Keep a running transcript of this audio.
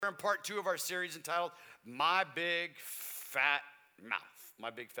We're in part 2 of our series entitled My Big Fat Mouth.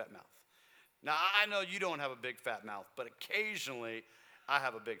 My Big Fat Mouth. Now, I know you don't have a big fat mouth, but occasionally I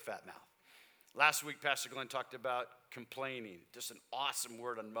have a big fat mouth. Last week, Pastor Glenn talked about complaining. Just an awesome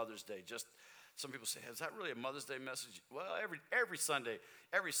word on Mother's Day. Just some people say, is that really a Mother's Day message? Well, every Sunday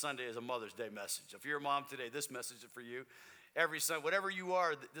is a Mother's Day message. If you're a mom today, this message is for you. Every Sunday, whatever you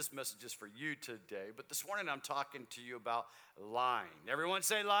are, this message is for you today. But this morning, I'm talking to you about lying. Everyone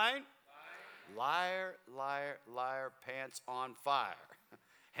say lying? Liar, liar, liar, pants on fire.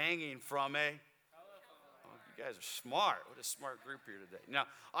 Hanging from a... Oh, you guys are smart. What a smart group here today. Now,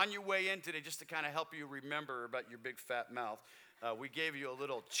 on your way in today, just to kind of help you remember about your big fat mouth, we gave you a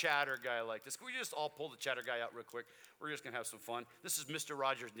little chatter guy like this. Can we just all pull the chatter guy out real quick? We're just going to have some fun. This is Mr.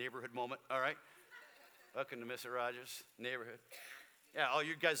 Rogers' neighborhood moment, all right? Welcome to Mr. Rogers' neighborhood. Yeah, all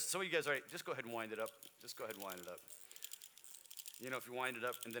you guys, some of you guys, all right, just go ahead and wind it up. Just go ahead and wind it up. You know, if you wind it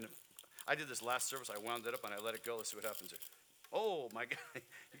up, and then I did this last service, I wound it up and I let it go. Let's see what happens here. Oh, my God,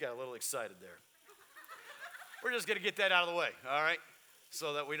 you got a little excited there. We're just going to get that out of the way, all right?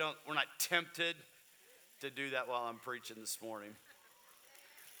 So that we're not tempted to do that while I'm preaching this morning.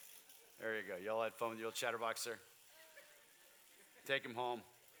 There you go. Y'all had fun with the old chatterbox there? Take him home.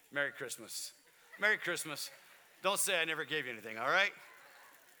 Merry Christmas. Merry Christmas. Don't say I never gave you anything, all right?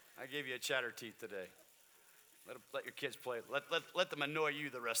 I gave you a chatter teeth today. Let your kids play. Let them annoy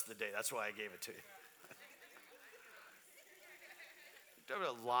you the rest of the day. That's why I gave it to you. Talk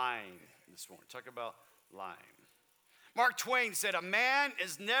about lying this morning. Talk about lying. Mark Twain said, a man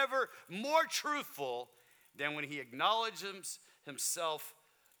is never more truthful than when he acknowledges himself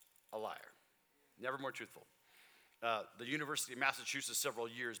a liar. Never more truthful. The University of Massachusetts several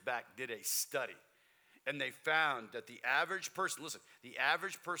years back did a study. And they found that the average person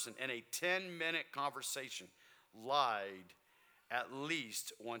in a 10-minute conversation lied at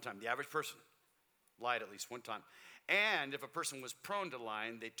least one time. The average person lied at least one time. And if a person was prone to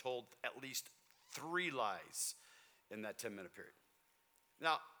lying, they told at least 3 lies in that 10-minute period.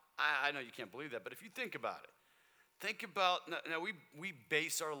 Now, I know you can't believe that, but if you think about it, now we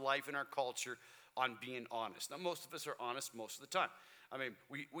base our life and our culture on being honest. Now, most of us are honest most of the time. I mean,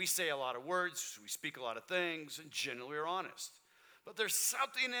 we say a lot of words, we speak a lot of things, and generally are honest. But there's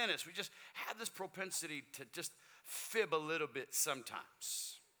something in us. We just have this propensity to just fib a little bit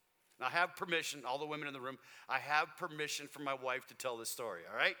sometimes. Now, I have permission, all the women in the room, I have permission from my wife to tell this story,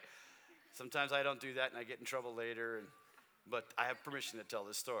 all right? Sometimes I don't do that and I get in trouble later, but I have permission to tell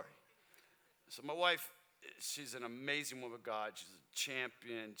this story. So my wife, she's an amazing woman of God. She's a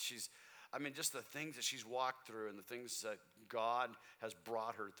champion. Just the things that she's walked through and the things that God has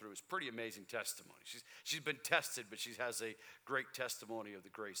brought her through is pretty amazing testimony. She's been tested, but she has a great testimony of the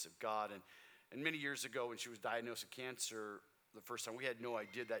grace of God. And many years ago when she was diagnosed with cancer the first time, we had no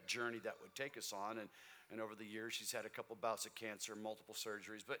idea that journey that would take us on. And over the years, she's had a couple bouts of cancer, multiple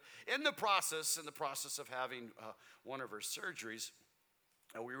surgeries. But in the process of having one of her surgeries,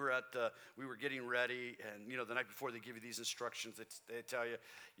 we were getting ready, and the night before they give you these instructions, they tell you,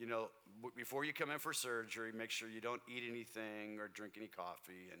 before you come in for surgery, make sure you don't eat anything or drink any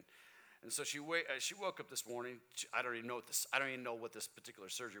coffee. And so she woke up this morning. I don't even know what this particular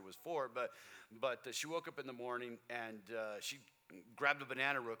surgery was for, but she woke up in the morning and she grabbed a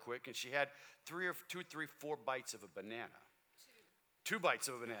banana real quick, and she had 4 bites of a banana. 2 bites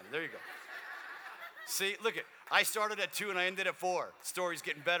of a banana. There you go. See, look it. I started at 2 and I ended at 4. The story's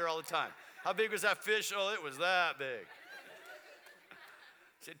getting better all the time. How big was that fish? Oh, it was that big.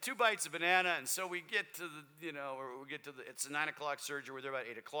 She had 2 bites of banana, and so we get to it's a 9 o'clock surgery. We're there about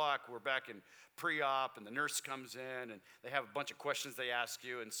 8 o'clock. We're back in pre-op, and the nurse comes in, and they have a bunch of questions they ask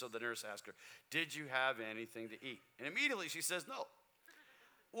you, and so the nurse asks her, did you have anything to eat? And immediately she says no.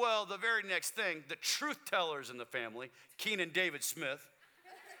 Well, the very next thing, the truth tellers in the family, Keenan David Smith,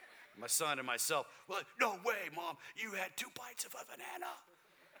 my son and myself, well, no way, Mom, you had 2 bites of a banana.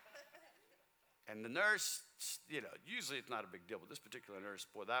 And the nurse, usually it's not a big deal, but this particular nurse,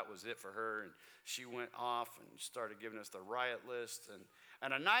 boy, that was it for her. And she went off and started giving us the riot list.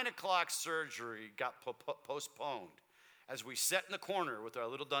 And a 9 o'clock surgery got postponed as we sat in the corner with our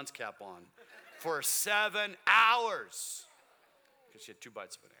little dunce cap on for 7 hours because she had 2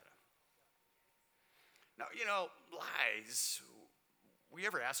 bites of banana. Now, lies. You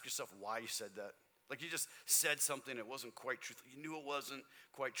ever ask yourself why you said that? Like you just said something that wasn't quite truthful. You knew it wasn't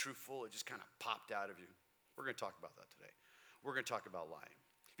quite truthful. It just kind of popped out of you. We're going to talk about that today. We're going to talk about lying.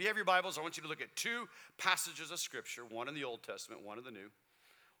 If you have your Bibles, I want you to look at 2 passages of Scripture, one in the Old Testament, one in the New.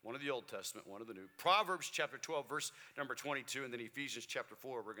 One of the Old Testament, one of the New. Proverbs chapter 12, verse number 22, and then Ephesians chapter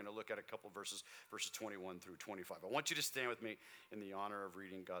 4. We're going to look at a couple verses 21 through 25. I want you to stand with me in the honor of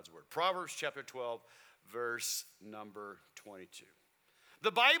reading God's word. Proverbs chapter 12, verse number 22.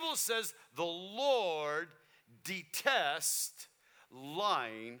 The Bible says, the Lord detests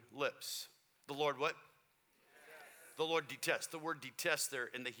lying lips. The Lord what? The Lord detests. The word detest there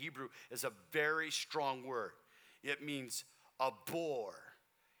in the Hebrew is a very strong word. It means abhor,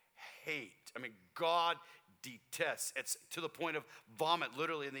 hate. I mean, God detests. It's to the point of vomit,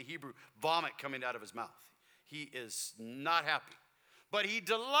 literally in the Hebrew, vomit coming out of his mouth. He is not happy. But he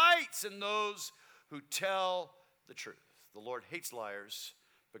delights in those who tell the truth. The Lord hates liars,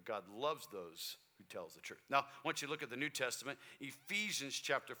 but God loves those who tells the truth. Now, once you look at the New Testament, Ephesians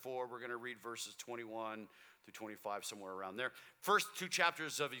chapter 4, we're going to read verses 21 through 25, somewhere around there. First two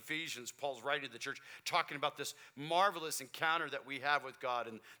chapters of Ephesians, Paul's writing to the church, talking about this marvelous encounter that we have with God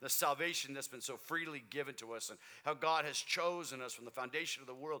and the salvation that's been so freely given to us and how God has chosen us from the foundation of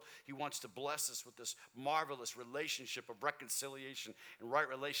the world. He wants to bless us with this marvelous relationship of reconciliation and right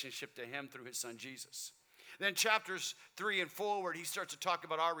relationship to him through his son Jesus. Then chapters 3 and forward, he starts to talk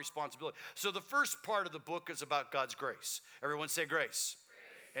about our responsibility. So the first part of the book is about God's grace. Everyone say grace.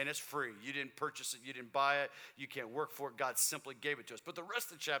 And it's free. You didn't purchase it. You didn't buy it. You can't work for it. God simply gave it to us. But the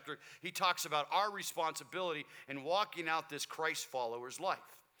rest of the chapter, he talks about our responsibility in walking out this Christ follower's life.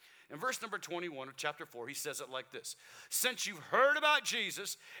 In verse number 21 of chapter 4, he says it like this. Since you've heard about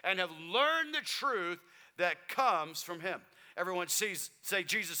Jesus and have learned the truth that comes from him. Everyone say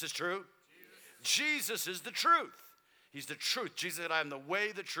Jesus is true. Jesus is the truth. He's the truth. Jesus said, I am the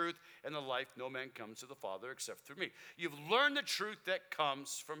way, the truth, and the life. No man comes to the Father except through me. You've learned the truth that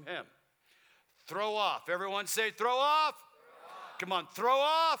comes from him. Throw off. Everyone say, throw off. Come on, throw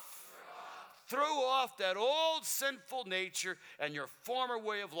off. Throw off that old sinful nature and your former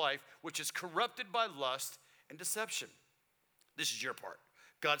way of life, which is corrupted by lust and deception. This is your part.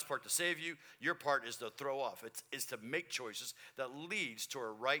 God's part to save you. Your part is to throw off. It is to make choices that leads to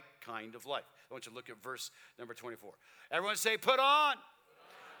a right kind of life. I want you to look at verse number 24. Everyone say, put on.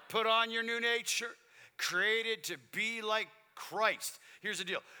 Put on your new nature, created to be like Christ. Here's the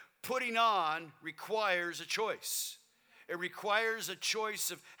deal. Putting on requires a choice. It requires a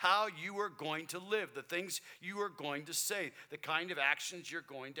choice of how you are going to live, the things you are going to say, the kind of actions you're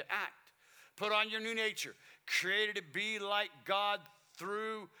going to act. Put on your new nature, created to be like God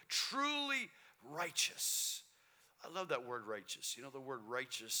through truly righteous. I love that word righteous. You know, the word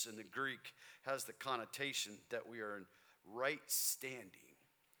righteous in the Greek has the connotation that we are in right standing.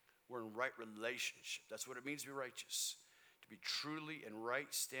 We're in right relationship. That's what it means to be righteous. To be truly in right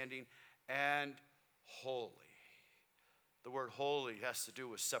standing and holy. The word holy has to do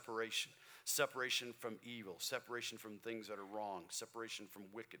with separation. Separation from evil. Separation from things that are wrong. Separation from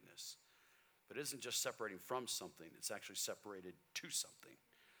wickedness. But it isn't just separating from something. It's actually separated to something.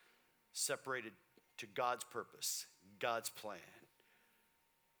 Separated to God's purpose, God's plan.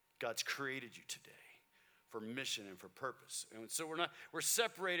 God's created you today for mission and for purpose. And so we're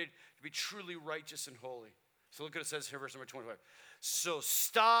separated to be truly righteous and holy. So look what it says here, verse number 25. So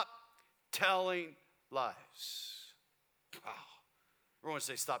stop telling lies. Wow. Everyone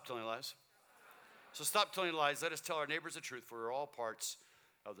say stop telling lies. So stop telling lies. Let us tell our neighbors the truth, for we're all parts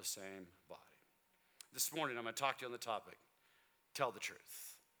of the same body. This morning I'm going to talk to you on the topic, tell the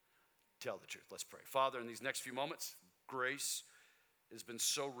truth. Tell the truth. Let's pray. Father, in these next few moments, grace has been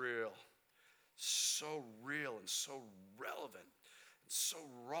so real and so relevant and so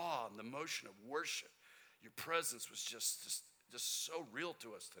raw in the motion of worship. Your presence was just so real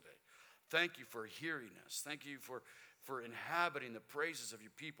to us today. Thank you for hearing us. Thank you for inhabiting the praises of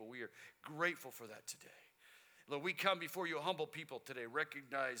your people. We are grateful for that today. Lord, we come before you humble people today,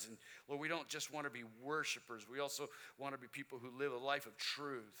 recognizing, Lord, we don't just want to be worshipers. We also want to be people who live a life of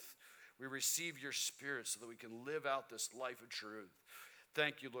truth. We receive your spirit so that we can live out this life of truth.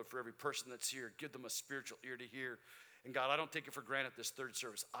 Thank you, Lord, for every person that's here. Give them a spiritual ear to hear. And God, I don't take it for granted this third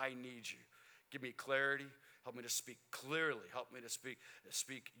service. I need you. Give me clarity. Help me to speak clearly. Help me to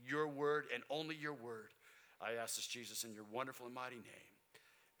speak your word and only your word. I ask this, Jesus, in your wonderful and mighty name.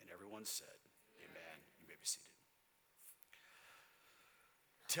 And everyone said, amen. You may be seated.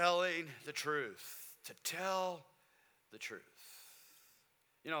 Telling the truth. To tell the truth.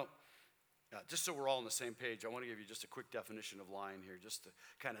 You know, just so we're all on the same page, I want to give you just a quick definition of lying here, just to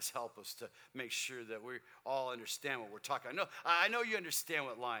kind of help us to make sure that we all understand what we're talking. I know you understand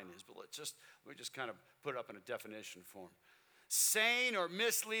what lying is, but let me just kind of put it up in a definition form. Saying or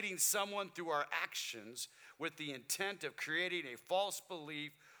misleading someone through our actions with the intent of creating a false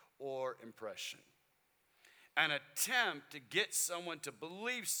belief or impression. an attempt to get someone to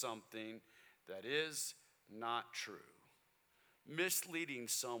believe something that is not true, misleading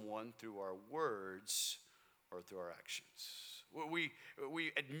someone through our words or through our actions. We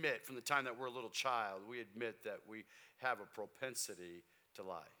admit from the time that we're a little child, we admit that we have a propensity to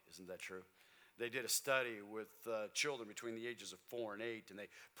lie. Isn't that true? They did a study with children between the ages of 4 and 8, and they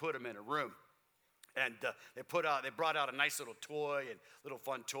put them in a room. And they brought out a nice little toy, and little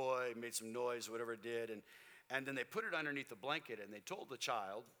fun toy, made some noise, whatever it did, and then they put it underneath the blanket, and they told the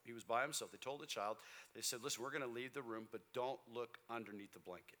child, he was by himself, they told the child, they said, listen, we're going to leave the room, but don't look underneath the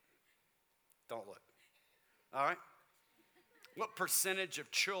blanket. Don't look. All right? What percentage of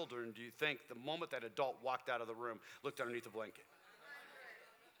children do you think the moment that adult walked out of the room looked underneath the blanket?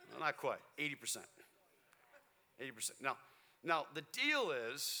 Well, not quite. 80%. 80%. Now the deal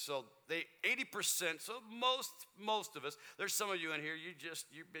is, so 80%. So most of us. There's some of you in here. You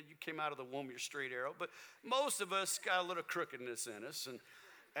came out of the womb. You're straight arrow. But most of us got a little crookedness in us,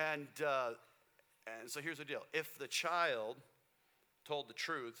 and so here's the deal. If the child told the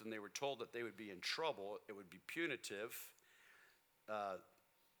truth and they were told that they would be in trouble, it would be punitive. 60%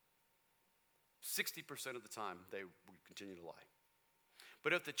 of the time they would continue to lie.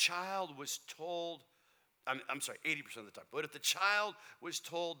 But if the child was told, I'm sorry, 80% of the time. But if the child was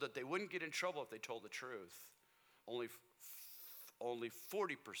told that they wouldn't get in trouble if they told the truth, only 40%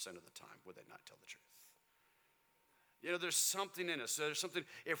 of the time would they not tell the truth. You know, there's something in us. There's something,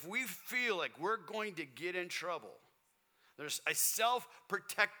 if we feel like we're going to get in trouble, there's a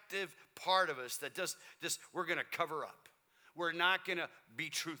self-protective part of us that we're going to cover up. We're not going to be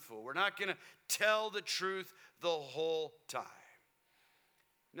truthful. We're not going to tell the truth the whole time.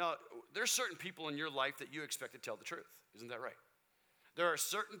 Now, there's certain people in your life that you expect to tell the truth. Isn't that right? There are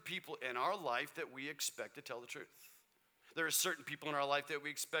certain people in our life that we expect to tell the truth. There are certain people in our life that we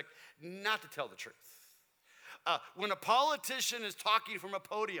expect not to tell the truth. When a politician is talking from a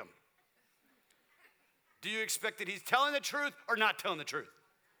podium, do you expect that he's telling the truth or not telling the truth?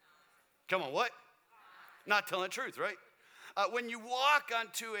 Come on, what? Not telling the truth, right? When you walk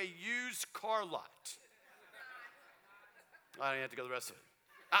onto a used car lot, I don't have to go the rest of it.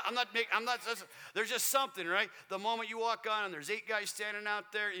 There's just something, right? The moment you walk on and there's 8 guys standing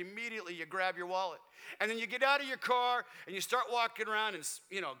out there, immediately you grab your wallet. And then you get out of your car and you start walking around and,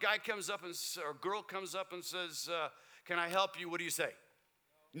 a guy comes up or girl comes up and says, can I help you? What do you say?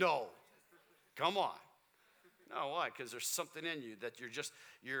 No. Come on. No, why? Because there's something in you that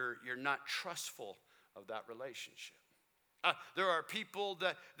you're not trustful of that relationship. There are people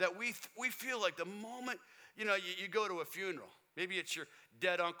that we feel like the moment, you go to a funeral. Maybe it's your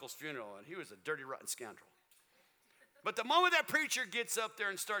dead uncle's funeral, and he was a dirty, rotten scoundrel. But the moment that preacher gets up there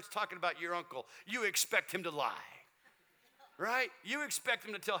and starts talking about your uncle, you expect him to lie, right? You expect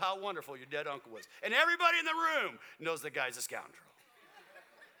him to tell how wonderful your dead uncle was. And everybody in the room knows the guy's a scoundrel.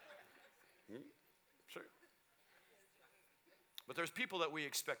 Sure. But there's people that we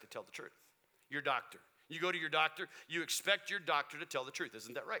expect to tell the truth. Your doctor. You go to your doctor, you expect your doctor to tell the truth.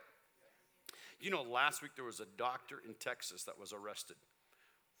 Isn't that right? Last week there was a doctor in Texas that was arrested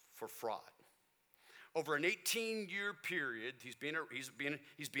for fraud. Over an 18-year period, he's being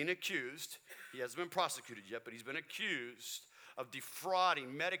accused. He hasn't been prosecuted yet, but he's been accused of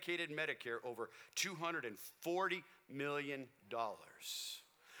defrauding medicated Medicare over $240 million,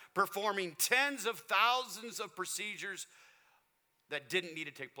 performing tens of thousands of procedures that didn't need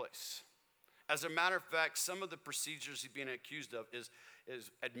to take place. As a matter of fact, some of the procedures he's being accused of is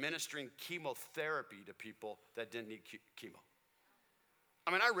administering chemotherapy to people that didn't need chemo.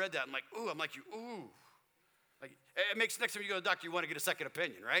 I mean, I read that. I'm like, ooh. Like, it makes next time you go to the doctor, you want to get a second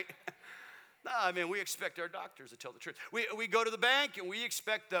opinion, right? No, I mean, we expect our doctors to tell the truth. We go to the bank, and we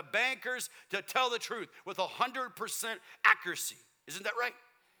expect the bankers to tell the truth with 100% accuracy. Isn't that right?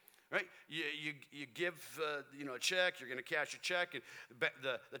 Right? You give a check, you're going to cash your check, and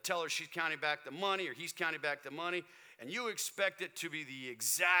the teller, she's counting back the money, or he's counting back the money, and you expect it to be the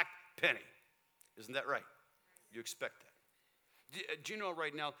exact penny. Isn't that right? You expect that. Do you know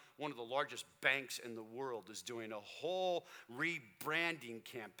right now one of the largest banks in the world is doing a whole rebranding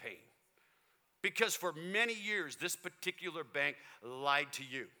campaign? Because for many years, this particular bank lied to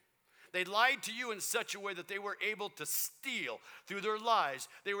you. They lied to you in such a way that they were able to steal, through their lies,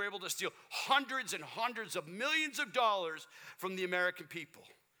 they were able to steal hundreds and hundreds of millions of dollars from the American people.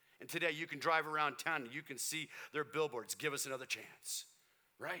 And today you can drive around town and you can see their billboards, give us another chance,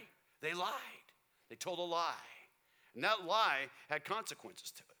 right? They lied. They told a lie. And that lie had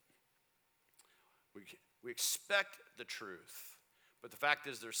consequences to it. We expect the truth, but the fact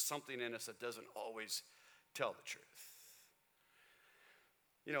is there's something in us that doesn't always tell the truth.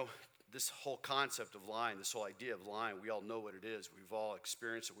 this whole concept of lying, this whole idea of lying, we all know what it is. We've all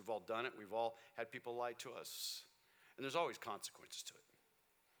experienced it. We've all done it. We've all had people lie to us. And there's always consequences to it.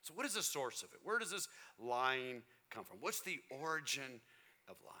 So what is the source of it? Where does this lying come from? What's the origin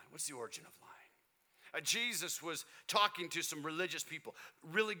of lying? What's the origin of lying? Jesus was talking to some religious people,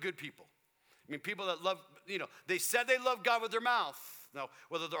 really good people. I mean, people that love, they said they love God with their mouth. Now,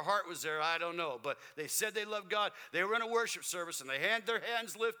 whether their heart was there, I don't know. But they said they loved God. They were in a worship service, and they had their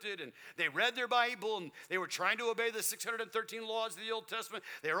hands lifted, and they read their Bible, and they were trying to obey the 613 laws of the Old Testament.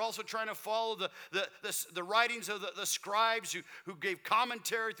 They were also trying to follow the writings of the scribes who gave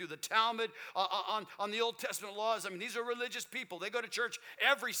commentary through the Talmud on the Old Testament laws. I mean, these are religious people. They go to church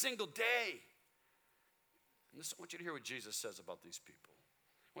every single day. And I want you to hear what Jesus says about these people.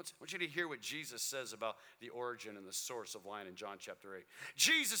 I want you to hear what Jesus says about the origin and the source of lying in John chapter 8.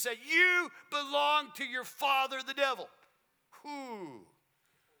 Jesus said, you belong to your father, the devil. Who?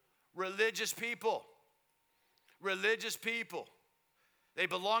 Religious people. Religious people. They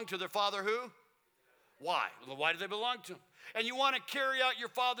belong to their father who? Why? Well, why do they belong to him? And you want to carry out your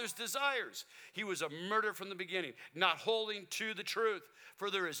father's desires. He was a murderer from the beginning, not holding to the truth,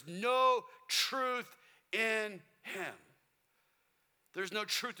 for there is no truth in him. There's no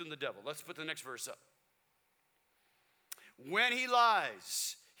truth in the devil. Let's put the next verse up. When he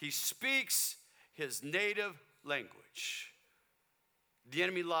lies, he speaks his native language. The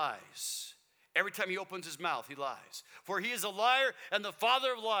enemy lies. Every time he opens his mouth, he lies. For he is a liar and the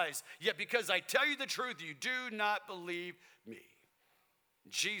father of lies. Yet because I tell you the truth, you do not believe me.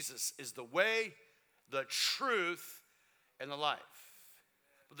 Jesus is the way, the truth, and the life.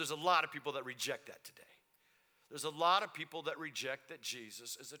 But there's a lot of people that reject that today. There's a lot of people that reject that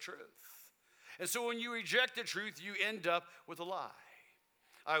Jesus is the truth. And so when you reject the truth, you end up with a lie.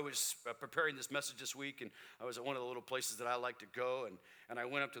 I was preparing this message this week, and I was at one of the little places that I like to go, and I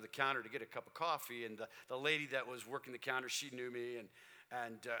went up to the counter to get a cup of coffee, and the lady that was working the counter, she knew me, and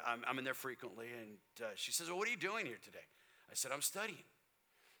I'm in there frequently, and she says, well, what are you doing here today? I said, I'm studying.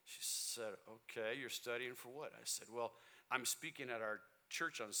 She said, okay, you're studying for what? I said, well, I'm speaking at our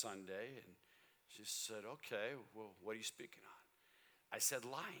church on Sunday, and she said, okay, well, what are you speaking on? I said,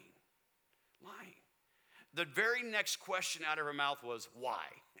 lying. The very next question out of her mouth was, why?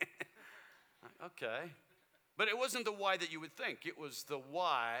 Okay. But it wasn't the why that you would think. It was the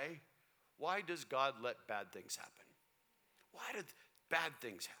why. Why does God let bad things happen? Why did bad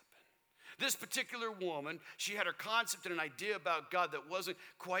things happen? This particular woman, she had her concept and an idea about God that wasn't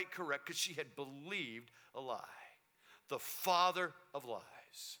quite correct because she had believed a lie. The father of lies.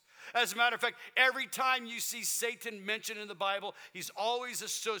 As a matter of fact, every time you see Satan mentioned in the Bible, he's always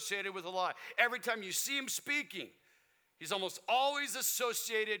associated with a lie. Every time you see him speaking, he's almost always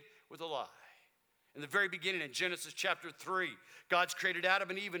associated with a lie. In the very beginning, in Genesis chapter 3, God's created Adam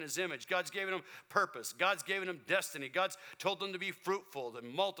and Eve in his image. God's given them purpose. God's given them destiny. God's told them to be fruitful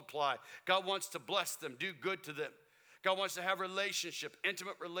and multiply. God wants to bless them, do good to them. God wants to have relationship,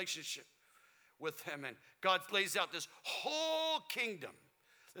 intimate relationship with him. And God lays out this whole kingdom.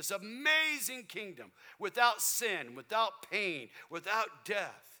 This amazing kingdom without sin, without pain, without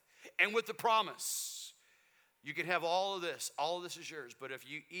death, and with the promise. You can have all of this is yours, but if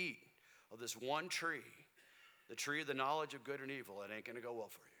you eat of this one tree, the tree of the knowledge of good and evil, it ain't gonna go well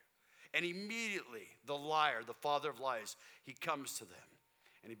for you. And immediately, the liar, the father of lies, he comes to them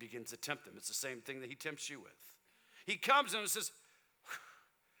and he begins to tempt them. It's the same thing that he tempts you with. He comes and says,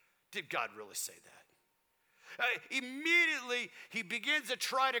 did God really say that? Immediately, he begins to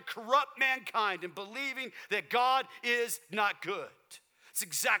try to corrupt mankind in believing that God is not good. It's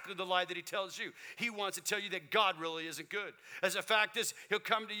exactly the lie that he tells you. He wants to tell you that God really isn't good. As a fact is, he'll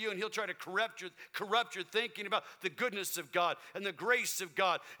come to you and he'll try to corrupt your thinking about the goodness of God and the grace of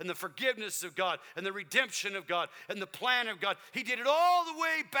God and the forgiveness of God and the redemption of God and the plan of God. He did it all the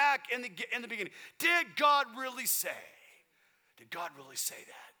way back in the beginning. Did God really say? Did God really say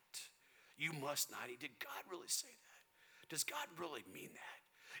that? You must not. Did God really say that? Does God really mean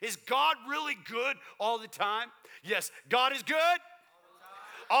that? Is God really good all the time? Yes, God is good.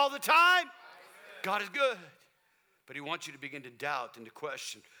 All the time? God is good. But he wants you to begin to doubt and to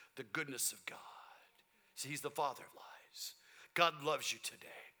question the goodness of God. See, he's the father of lies. God loves you today.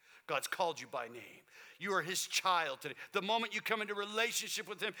 God's called you by name. You are his child today. The moment you come into relationship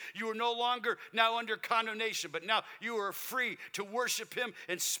with him, you are no longer now under condemnation, but now you are free to worship him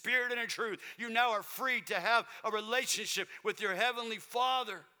in spirit and in truth. You now are free to have a relationship with your heavenly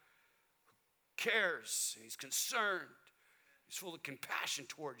Father who cares, he's concerned, he's full of compassion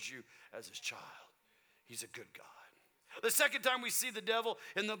towards you as his child. He's a good God. The second time we see the devil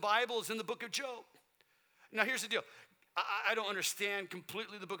in the Bible is in the book of Job. Now here's the deal. I don't understand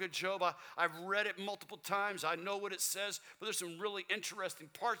completely the book of Job. I've read it multiple times. I know what it says, but there's some really interesting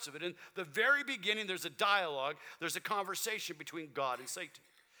parts of it. In the very beginning, there's a dialogue. There's a conversation between God and Satan.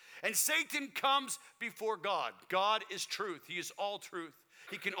 And Satan comes before God. God is truth. He is all truth.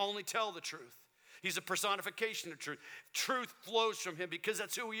 He can only tell the truth. He's a personification of truth. Truth flows from him because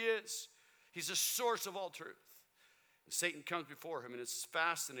that's who he is. He's the source of all truth. And Satan comes before him, and it's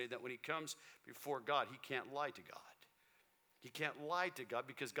fascinating that when he comes before God, he can't lie to God. He can't lie to God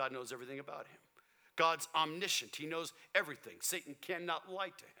because God knows everything about him. God's omniscient. He knows everything. Satan cannot lie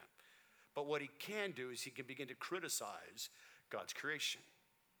to him. But what he can do is he can begin to criticize God's creation.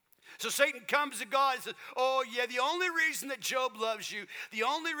 So Satan comes to God and says, oh yeah, the only reason that Job loves you, the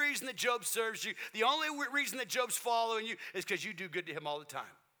only reason that Job serves you, the only reason that Job's following you is because you do good to him all the time.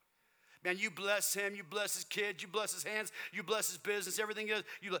 Man, you bless him, you bless his kids, you bless his hands, you bless his business, everything else.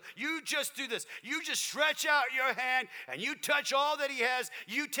 You just do this. You just stretch out your hand and you touch all that he has,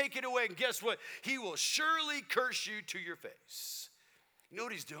 you take it away, and guess what? He will surely curse you to your face. You know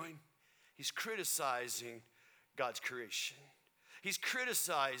what he's doing? He's criticizing God's creation. He's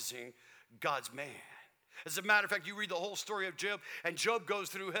criticizing God's man. As a matter of fact, you read the whole story of Job, and Job goes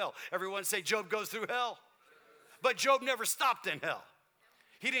through hell. Everyone say, Job goes through hell. But Job never stopped in hell.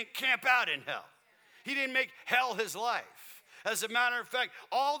 He didn't camp out in hell. He didn't make hell his life. As a matter of fact,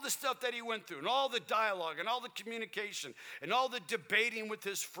 all the stuff that he went through, and all the dialogue, and all the communication, and all the debating with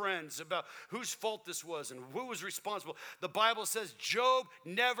his friends about whose fault this was and who was responsible, the Bible says Job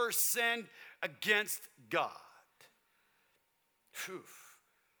never sinned against God. Whew.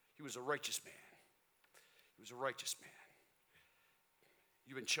 He was a righteous man. He was a righteous man.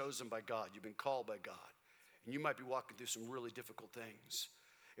 You've been chosen by God. You've been called by God. And you might be walking through some really difficult things.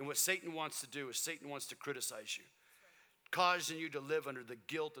 And what Satan wants to do is Satan wants to criticize you, causing you to live under the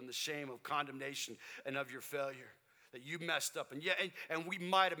guilt and the shame of condemnation and of your failure. That you messed up, and we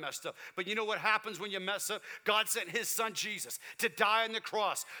might have messed up. But you know what happens when you mess up? God sent his son Jesus to die on the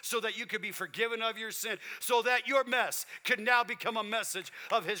cross so that you could be forgiven of your sin, so that your mess could now become a message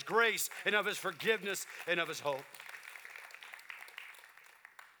of his grace and of his forgiveness and of his hope.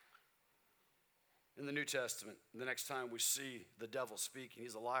 In the New Testament, the next time we see the devil speaking,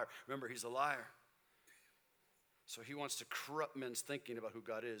 he's a liar. Remember, he's a liar. So he wants to corrupt men's thinking about who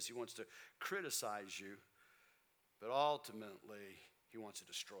God is. He wants to criticize you. But ultimately, he wants to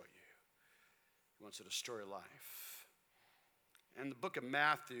destroy you. He wants to destroy your life. In the book of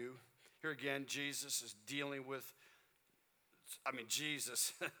Matthew, here again, Jesus is dealing with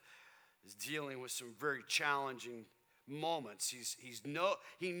some very challenging moments.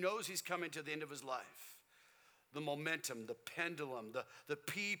 He knows he's coming to the end of his life. The momentum, the pendulum, the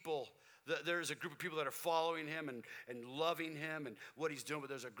people. There's a group of people that are following him and loving him and what he's doing, but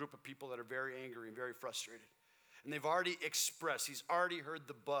there's a group of people that are very angry and very frustrated. And they've already expressed, he's already heard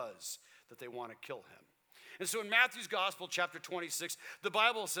the buzz that they want to kill him. And so in Matthew's Gospel, chapter 26, the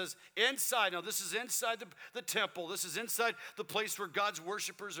Bible says inside, now this is inside the temple, this is inside the place where God's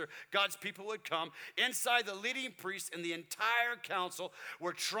worshipers or God's people would come, inside the leading priests and the entire council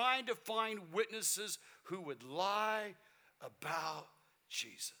were trying to find witnesses who would lie about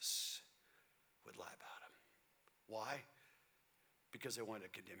Jesus, would lie about him. Why? Because they wanted to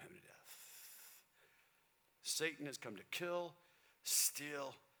condemn him to death. Satan has come to kill,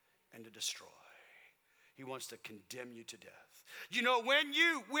 steal, and to destroy. He wants to condemn you to death. You know, when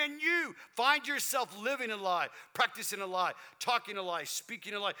you find yourself living a lie, practicing a lie, talking a lie,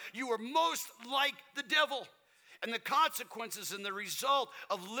 speaking a lie, you are most like the devil. And the consequences and the result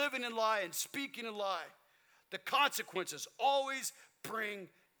of living a lie and speaking a lie, the consequences always bring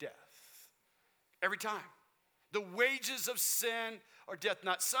death. Every time. The wages of sin are death,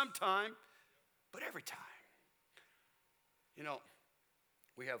 not sometime, but every time. You know,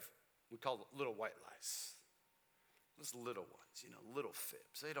 we call them little white lies. Those little ones, little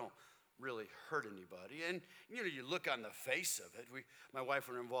fibs. They don't really hurt anybody. And, you look on the face of it. My wife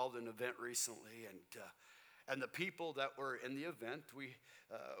were involved in an event recently, and the people that were in the event,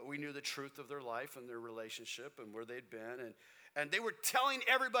 we knew the truth of their life and their relationship and where they'd been. And they were telling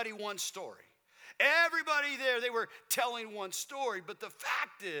everybody one story. Everybody there, they were telling one story. But the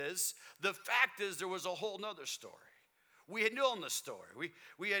fact is there was a whole nother story. We had known the story.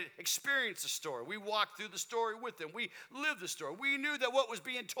 We had experienced the story. We walked through the story with them. We lived the story. We knew that what was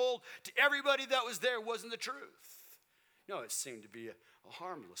being told to everybody that was there wasn't the truth. No, it seemed to be a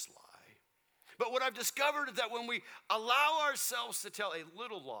harmless lie. But what I've discovered is that when we allow ourselves to tell a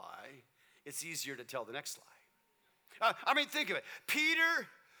little lie, it's easier to tell the next lie. Think of it. Peter,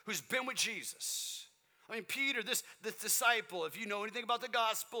 who's been with Jesus. I mean, Peter, this disciple, if you know anything about the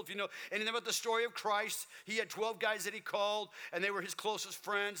gospel, if you know anything about the story of Christ, he had 12 guys that he called, and they were his closest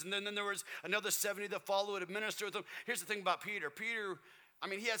friends, and then there was another 70 that followed and ministered with him. Here's the thing about Peter. Peter, I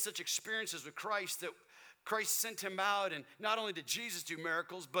mean, he had such experiences with Christ that Christ sent him out, and not only did Jesus do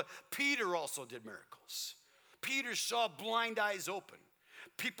miracles, but Peter also did miracles. Peter saw blind eyes open.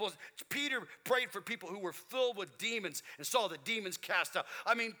 Peter prayed for people who were filled with demons and saw the demons cast out.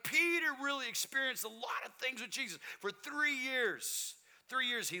 I mean, Peter really experienced a lot of things with Jesus. For 3 years, 3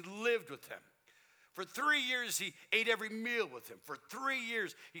 years he lived with him. For 3 years he ate every meal with him. For 3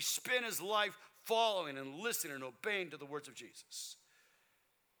 years he spent his life following and listening and obeying to the words of Jesus.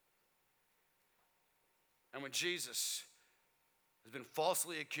 And when Jesus has been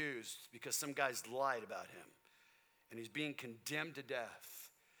falsely accused because some guys lied about him, and he's being condemned to death,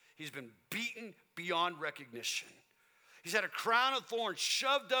 he's been beaten beyond recognition. He's had a crown of thorns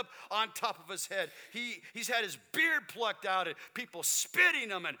shoved up on top of his head. He's had his beard plucked out and people spitting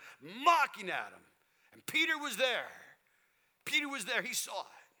him and mocking at him. And Peter was there. Peter was there. He saw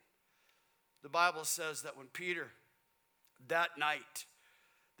it. The Bible says that when Peter, that night,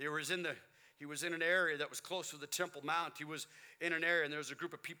 he was in an area that was close to the Temple Mount. He was in an area and there was a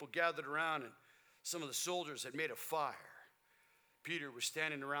group of people gathered around, and some of the soldiers had made a fire. Peter was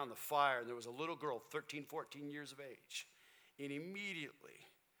standing around the fire, and there was a little girl, 13, 14 years of age. And immediately,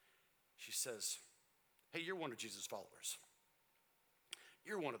 she says, hey, you're one of Jesus' followers.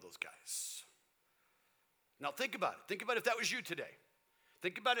 You're one of those guys. Now think about it. Think about if that was you today.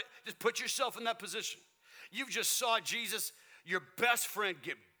 Think about it. Just put yourself in that position. You just saw Jesus, your best friend,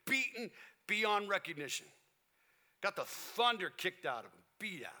 get beaten beyond recognition. Got the thunder kicked out of him,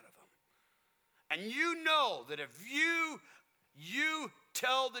 beat out of him. And you know that if you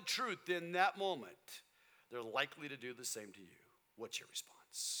tell the truth in that moment, they're likely to do the same to you. What's your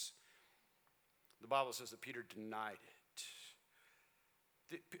response? The Bible says that Peter denied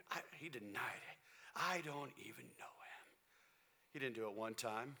it. He denied it. I don't even know him. He didn't do it one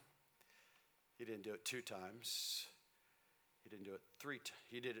time. He didn't do it 2 times. He didn't do it 3 times.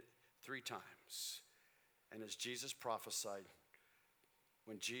 He did it 3 times. And as Jesus prophesied,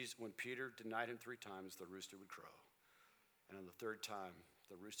 when Peter denied him 3 times, the rooster would crow. And on the 3rd time,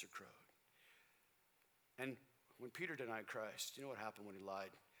 the rooster crowed. And when Peter denied Christ, you know what happened when he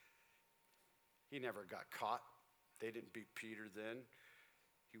lied? He never got caught. They didn't beat Peter then.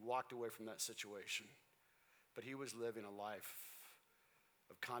 He walked away from that situation. But he was living a life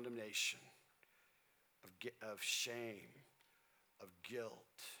of condemnation, of shame, of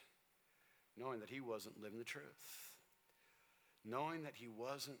guilt, knowing that he wasn't living the truth. Knowing that he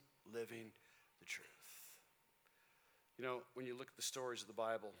wasn't living the truth. You know, when you look at the stories of the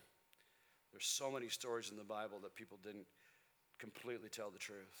Bible, there's so many stories in the Bible that people didn't completely tell the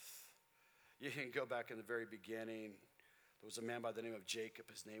truth. You can go back in the very beginning. There was a man by the name of Jacob.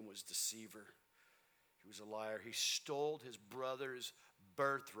 His name was Deceiver. He was a liar. He stole his brother's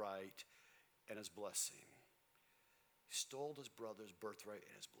birthright and his blessing. He stole his brother's birthright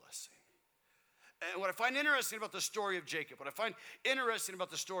and his blessing. And what I find interesting about the story of Jacob, what I find interesting about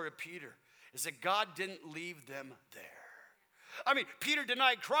the story of Peter, is that God didn't leave them there. I mean, Peter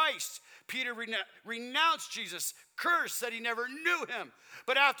denied Christ. Peter renounced Jesus, cursed, said he never knew him.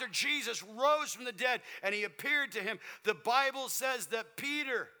 But after Jesus rose from the dead and he appeared to him, the Bible says that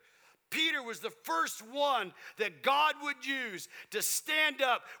Peter was the first one that God would use to stand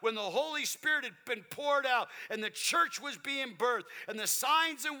up when the Holy Spirit had been poured out and the church was being birthed and the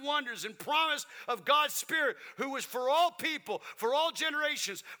signs and wonders and promise of God's Spirit, who was for all people, for all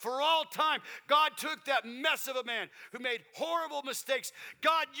generations, for all time. God took that mess of a man who made horrible mistakes.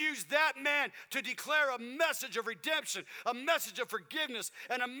 God used that man to declare a message of redemption, a message of forgiveness,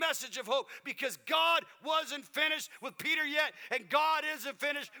 and a message of hope, because God wasn't finished with Peter yet, and God isn't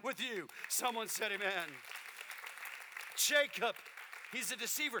finished with you. Someone said amen. Jacob, he's a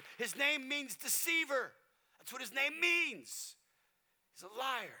deceiver. His name means deceiver. That's what his name means. He's a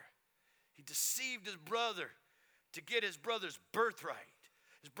liar. He deceived his brother to get his brother's birthright.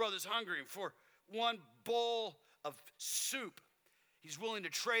 His brother's hungry for one bowl of soup. He's willing to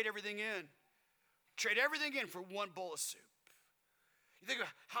trade everything in for one bowl of soup. You think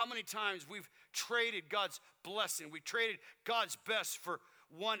of how many times we've traded God's blessing. We traded God's best for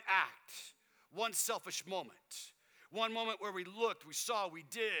one act, one selfish moment, one moment where we looked, we saw, we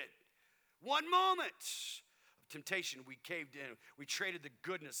did. One moment of temptation, we caved in. We traded the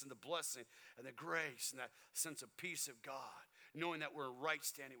goodness and the blessing and the grace and that sense of peace of God, knowing that we're in right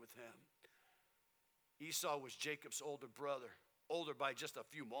standing with him. Esau was Jacob's older brother, older by just a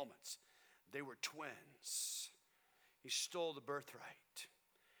few moments. They were twins. He stole the birthright.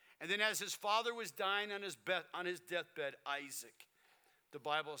 And then as his father was dying on his deathbed, Isaac, the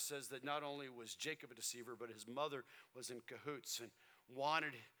Bible says that not only was Jacob a deceiver, but his mother was in cahoots and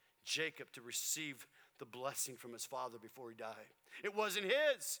wanted Jacob to receive the blessing from his father before he died. It wasn't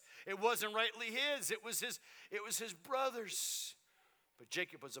his. It wasn't rightly his. It was his brother's. But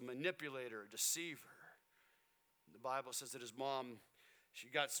Jacob was a manipulator, a deceiver. The Bible says that his mom, she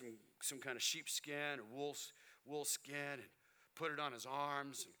got some kind of sheepskin or wool skin and put it on his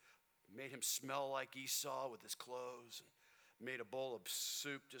arms and made him smell like Esau with his clothes and made a bowl of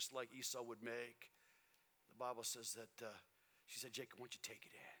soup just like Esau would make. The Bible says that she said, Jacob, why don't you take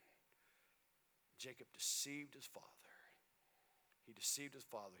it in? Jacob deceived his father. He deceived his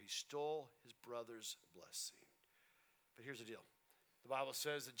father. He stole his brother's blessing. But here's the deal. The Bible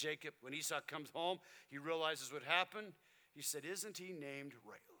says that Jacob, when Esau comes home, he realizes what happened. He said, isn't he named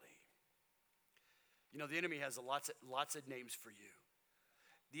rightly? You know, the enemy has lots of names for you.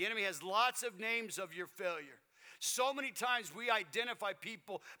 The enemy has lots of names of your failure. So many times we identify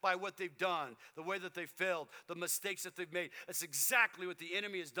people by what they've done, the way that they failed, the mistakes that they've made. That's exactly what the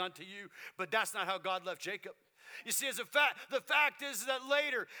enemy has done to you, but that's not how God left Jacob. You see, the fact is that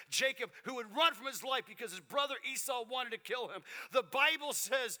later, Jacob, who would run from his life because his brother Esau wanted to kill him, the Bible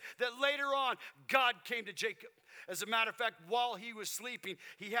says that later on, God came to Jacob. As a matter of fact, while he was sleeping,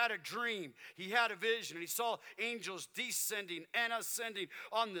 he had a dream. He had a vision, and he saw angels descending and ascending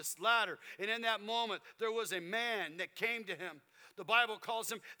on this ladder. And in that moment, there was a man that came to him. The Bible calls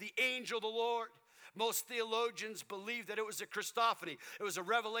him the angel of the Lord. Most theologians believe that it was a Christophany. It was a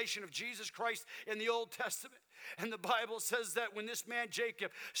revelation of Jesus Christ in the Old Testament. And the Bible says that when this man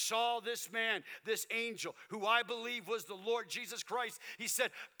Jacob saw this man, this angel, who I believe was the Lord Jesus Christ, he said,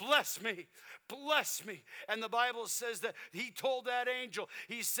 bless me, bless me. And the Bible says that he told that angel,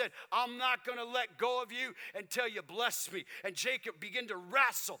 he said, I'm not going to let go of you until you bless me. And Jacob began to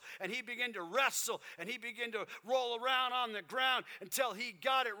wrestle, and he began to wrestle, and he began to roll around on the ground until he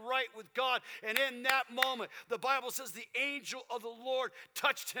got it right with God. And in that moment, the Bible says the angel of the Lord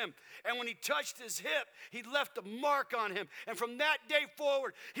touched him. And when he touched his hip, he left a mark on him. And from that day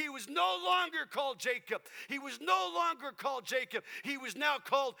forward, he was no longer called Jacob. He was no longer called Jacob. He was now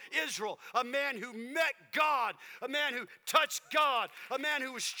called Israel, a man who met God, a man who touched God, a man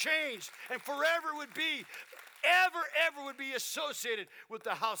who was changed and forever would be, ever would be associated with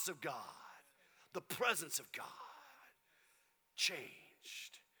the house of God, the presence of God.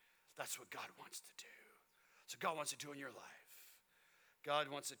 Changed. That's what God wants to do. So God wants to do in your life. God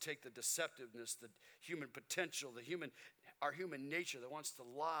wants to take the deceptiveness, the human potential, our human nature that wants to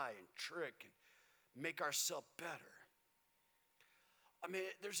lie and trick and make ourselves better. I mean,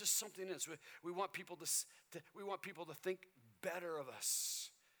 there's just something in us. We want people to think better of us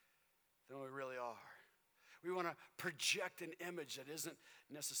than we really are. We want to project an image that isn't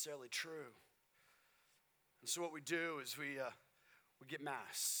necessarily true. And so what we do is we get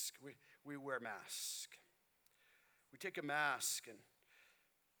masks. We wear masks. We take a mask and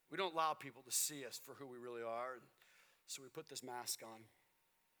we don't allow people to see us for who we really are. So we put this mask on.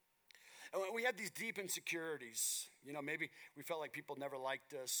 And we had these deep insecurities. You know, maybe we felt like people never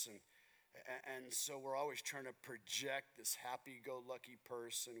liked us. And so we're always trying to project this happy-go-lucky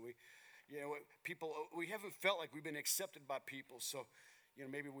person. We haven't felt like we've been accepted by people. So,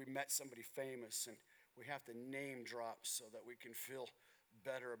 maybe we met somebody famous and we have to name drop so that we can feel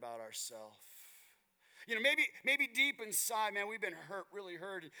better about ourselves. Maybe deep inside, man, we've been hurt, really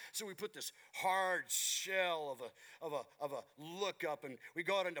hurt. So we put this hard shell of a look up, and we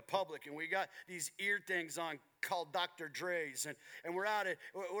go out into public, and we got these ear things on called Dr. Dre's, and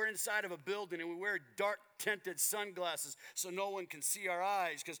we're inside of a building, and we wear dark tinted sunglasses so no one can see our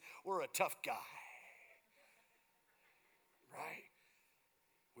eyes because we're a tough guy, right?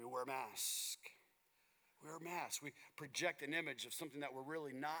 We wear a mask. We wear a mask. We project an image of something that we're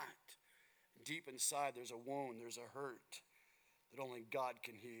really not. Deep inside, there's a wound, there's a hurt that only God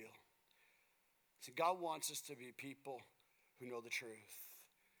can heal. See, God wants us to be people who know the truth.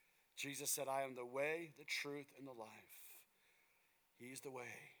 Jesus said, I am the way, the truth, and the life. He's the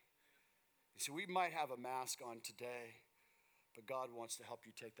way. You see, we might have a mask on today, but God wants to help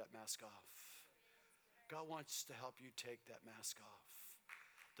you take that mask off. God wants to help you take that mask off.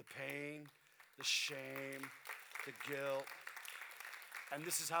 The pain, the shame, the guilt. And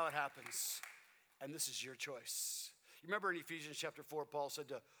this is how it happens. And this is your choice. You remember in Ephesians chapter 4, Paul said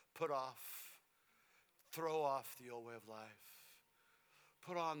to throw off the old way of life.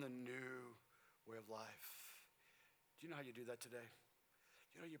 Put on the new way of life. Do you know how you do that today?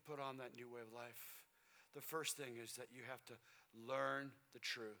 You know you put on that new way of life? The first thing is that you have to learn the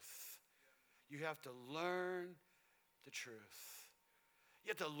truth. You have to learn the truth. You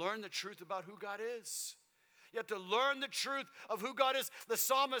have to learn the truth about who God is. You have to learn the truth of who God is. The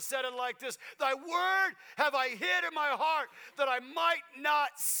psalmist said it like this: thy word have I hid in my heart that I might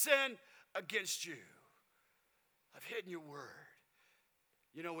not sin against you. I've hidden your word.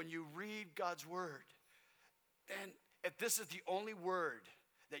 You know, when you read God's word, and if this is the only word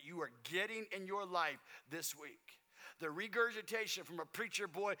that you are getting in your life this week, the regurgitation from a preacher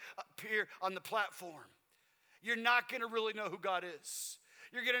boy up here on the platform, you're not going to really know who God is.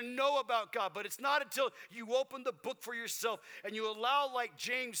 You're going to know about God, but it's not until you open the book for yourself and you allow, like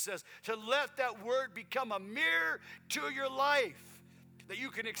James says, to let that word become a mirror to your life that you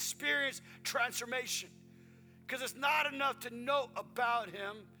can experience transformation. Because it's not enough to know about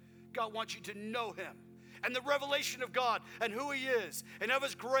him. God wants you to know him. And the revelation of God and who he is, and of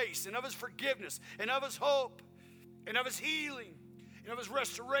his grace, and of his forgiveness, and of his hope, and of his healing, and of his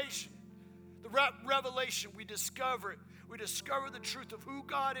restoration. The revelation, we discover it. We discover the truth of who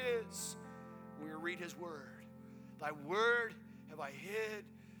God is when we read his word. Thy word have I hid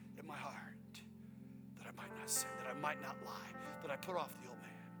in my heart, that I might not sin, that I might not lie, that I put off the old man.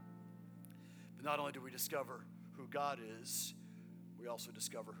 But not only do we discover who God is, we also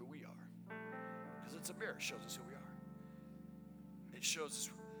discover who we are. Because it's a mirror. It shows us who we are. It shows us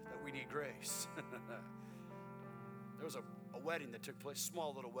that we need grace. There was a wedding that took place,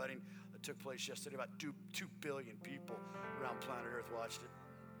 small little wedding that took place yesterday. About 2 billion people around planet Earth watched it.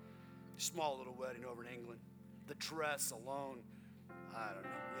 Small little wedding over in England. The dress alone, I don't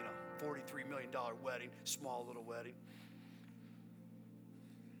know, $43 million wedding, small little wedding.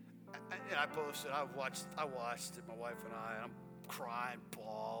 And I posted, I watched it, my wife and I, and I'm crying,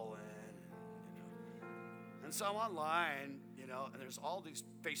 bawling. And so I'm online, and there's all these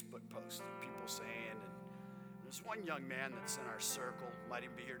Facebook posts of people saying, and there's one young man that's in our circle, might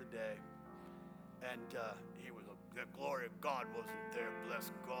even be here today, and the glory of God wasn't there,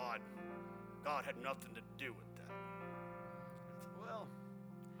 bless God. God had nothing to do with that. I said, well,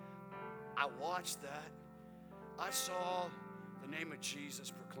 I watched that. I saw the name of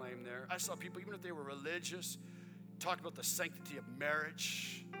Jesus proclaimed there. I saw people, even if they were religious, talk about the sanctity of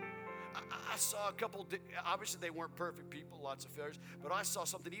marriage. I saw a couple, obviously they weren't perfect people, lots of failures, but I saw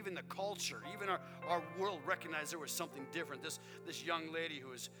something, even the culture, even our world recognized there was something different. This young lady who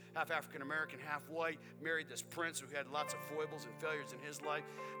was half African-American, half white, married this prince who had lots of foibles and failures in his life.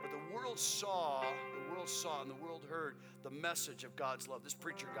 But the world saw, and the world heard the message of God's love. This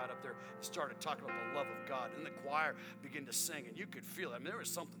preacher got up there and started talking about the love of God, and the choir began to sing, and you could feel it. I mean, there was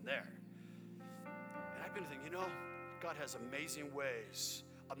something there. And I've been thinking, God has amazing ways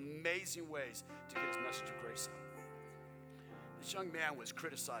to get his message of grace out. This young man was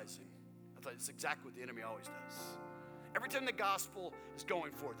criticizing. I thought it's exactly what the enemy always does. Every time the gospel is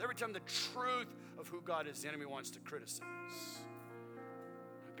going forth, every time the truth of who God is, the enemy wants to criticize.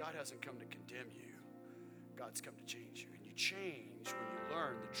 God hasn't come to condemn you. God's come to change you. And you change when you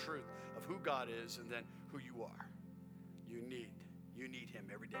learn the truth of who God is and then who you are. You need him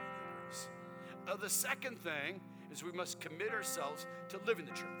every day in grace. The second thing is we must commit ourselves to living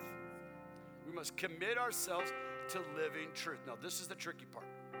the truth. We must commit ourselves to living truth. Now, this is the tricky part.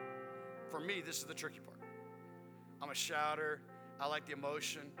 For me, this is the tricky part. I'm a shouter. I like the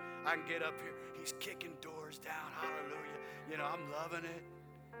emotion. I can get up here. He's kicking doors down. Hallelujah. I'm loving it.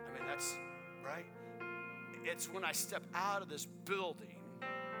 I mean, that's right. It's when I step out of this building,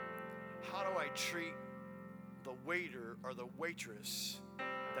 how do I treat the waiter or the waitress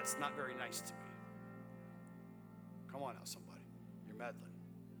that's not very nice to me? Come on now, somebody. You're meddling.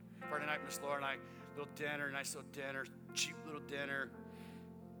 Friday night, Miss Laura and I, nice little dinner, cheap little dinner.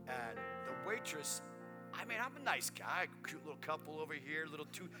 And the waitress, I mean, I'm a nice guy, cute little couple over here, little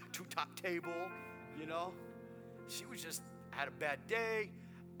two-top table, She was just, had a bad day.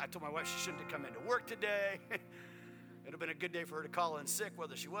 I told my wife she shouldn't have come into work today. It would have been a good day for her to call in sick,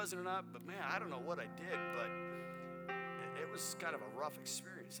 whether she wasn't or not. But man, I don't know what I did, but it was kind of a rough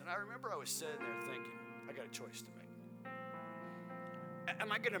experience. And I remember I was sitting there thinking, I got a choice to make.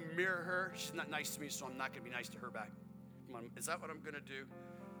 Am I going to mirror her? She's not nice to me, so I'm not going to be nice to her back. Come on, is that what I'm going to do?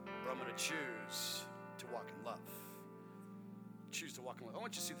 Or I'm going to choose to walk in love. Choose to walk in love. I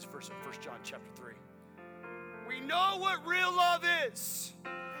want you to see this verse in 1 John chapter 3. We know what real love is.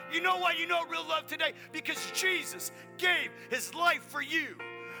 You know why you know real love today? Because Jesus gave his life for you.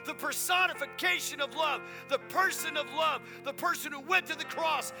 The personification of love, the person of love, the person who went to the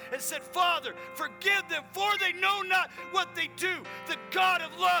cross and said, Father, forgive them, for they know not what they do. The God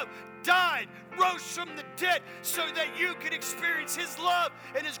of love died, rose from the dead, so that you could experience his love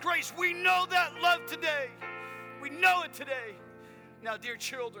and his grace. We know that love today. We know it today. Now, dear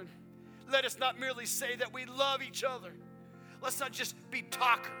children, let us not merely say that we love each other. Let's not just be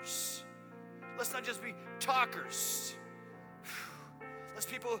talkers. Let's not just be talkers. Let's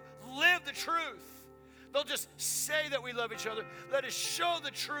people live the truth. Don't just say that we love each other. Let us show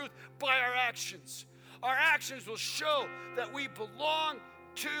the truth by our actions. Our actions will show that we belong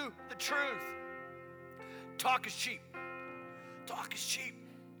to the truth. Talk is cheap. Talk is cheap.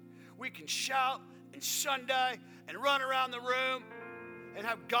 We can shout and Sunday and run around the room and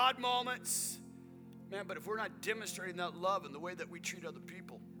have God moments. Man, but if we're not demonstrating that love in the way that we treat other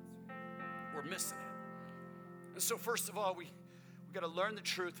people, we're missing it. And so first of all, we got to learn the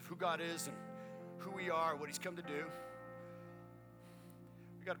truth of who God is and who we are, what he's come to do.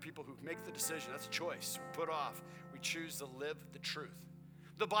 We got people who make the decision. That's a choice. We put off. We choose to live the truth.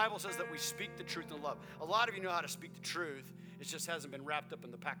 The Bible says that we speak the truth in love. A lot of you know how to speak the truth. It just hasn't been wrapped up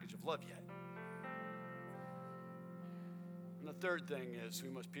in the package of love yet. And the third thing is we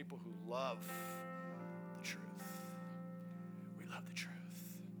must people who love the truth. We love the truth.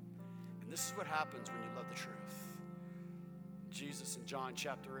 And this is what happens when you love the truth. Jesus in John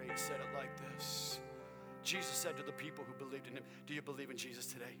chapter 8 said it like this. Jesus said to the people who believed in him, do you believe in Jesus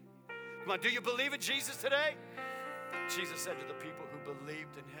today? Come on, do you believe in Jesus today? Jesus said to the people who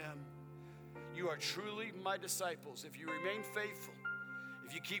believed in him, you are truly my disciples if you remain faithful,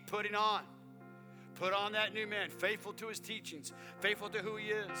 if you keep put on that new man, faithful to his teachings, faithful to who he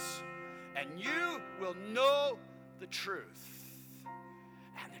is, and you will know the truth,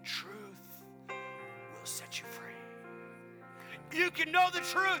 and the truth will set you free. You can know the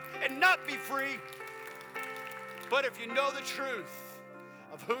truth and not be free, but if you know the truth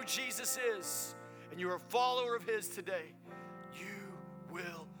of who Jesus is, and you're a follower of his today, you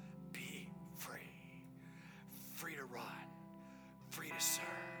will be free. Free to run, free to serve,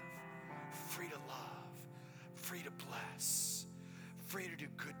 free to love, free to bless, free to do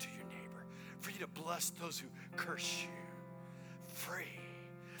good to your neighbor, free to bless those who curse you. Free.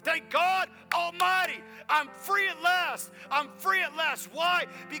 Thank God Almighty, I'm free at last. I'm free at last. Why?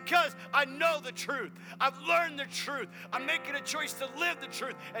 Because I know the truth. I've learned the truth. I'm making a choice to live the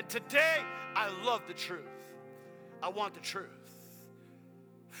truth. And today, I love the truth. I want the truth.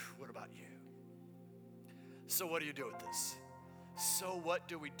 What about you? So what do you do with this? So what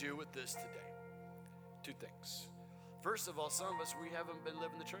do we do with this today? Two things. First of all, some of us, we haven't been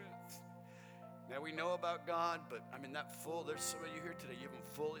living the truth. Now we know about God, but there's some of you here today, you haven't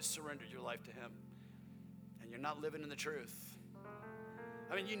fully surrendered your life to him. And you're not living in the truth.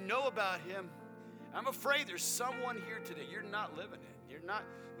 You know about him. I'm afraid there's someone here today, you're not living it. You're not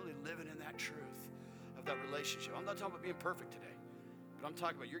really living in that truth of that relationship. I'm not talking about being perfect today, but I'm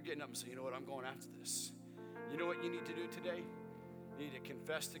talking about you're getting up and saying, you know what, I'm going after this. You know what you need to do today? You need to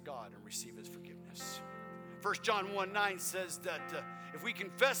confess to God and receive his forgiveness. 1 John 1:9 says that if we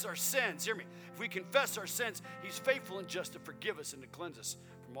confess our sins, hear me, if we confess our sins, he's faithful and just to forgive us and to cleanse us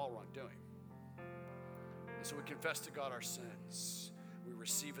from all wrongdoing. And so we confess to God our sins. We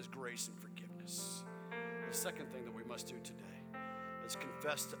receive his grace and forgiveness. The second thing that we must do today is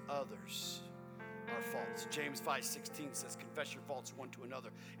confess to others our faults. James 5:16 says, confess your faults one to another.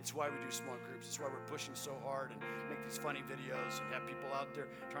 It's why we do small groups. It's why we're pushing so hard and make these funny videos and have people out there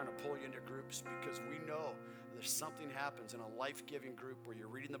trying to pull you into groups, because we know there's something happens in a life-giving group where you're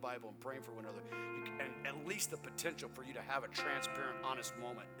reading the Bible and praying for one another. And at least the potential for you to have a transparent, honest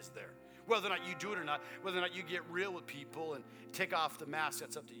moment is there. Whether or not you do it or not, whether or not you get real with people and take off the mask,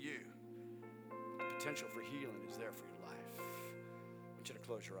 that's up to you. The potential for healing is there for your life. I want you to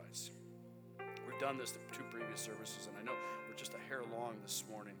close your eyes. We've done this the two previous services, and I know we're just a hair long this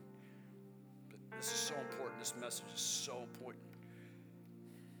morning. But this is so important. This message is so important.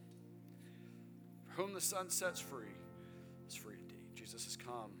 For whom the Son sets free is free indeed. Jesus has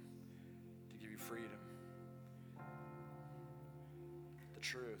come to give you freedom. The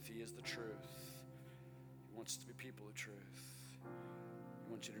truth. He is the truth. He wants us to be people of truth. He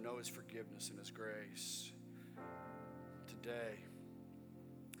wants you to know his forgiveness and his grace. Today,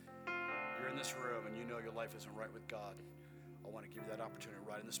 you're in this room and you know your life isn't right with God. I want to give you that opportunity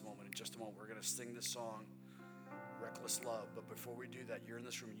right in this moment. In just a moment, we're going to sing this song, Reckless Love. But before we do that, you're in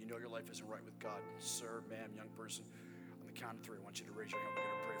this room and you know your life isn't right with God. Sir, ma'am, young person, on the count of three, I want you to raise your hand. We're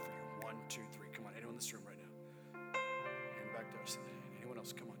going to pray for you. 1, 2, 3. Come on, anyone in this room right now? Hand back there. Anyone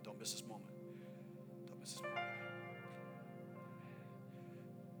else? Come on, don't miss this moment. Don't miss this moment.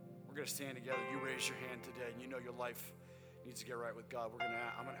 We're going to stand together. You raise your hand today and you know your life needs to get right with God.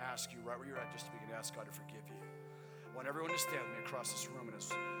 I'm going to ask you right where you're at just to begin to ask God to forgive you. I want everyone to stand with me across this room, and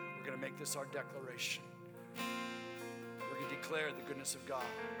we're going to make this our declaration. We're going to declare the goodness of God.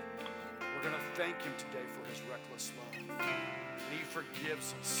 We're going to thank him today for his reckless love. And he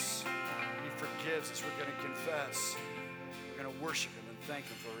forgives us. He forgives us. We're going to confess. We're worship him and thank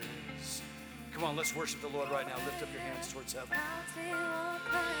him for who he is. Come on, let's worship the Lord right now. Lift up your hands towards heaven.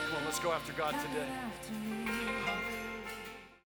 Come on, let's go after God today.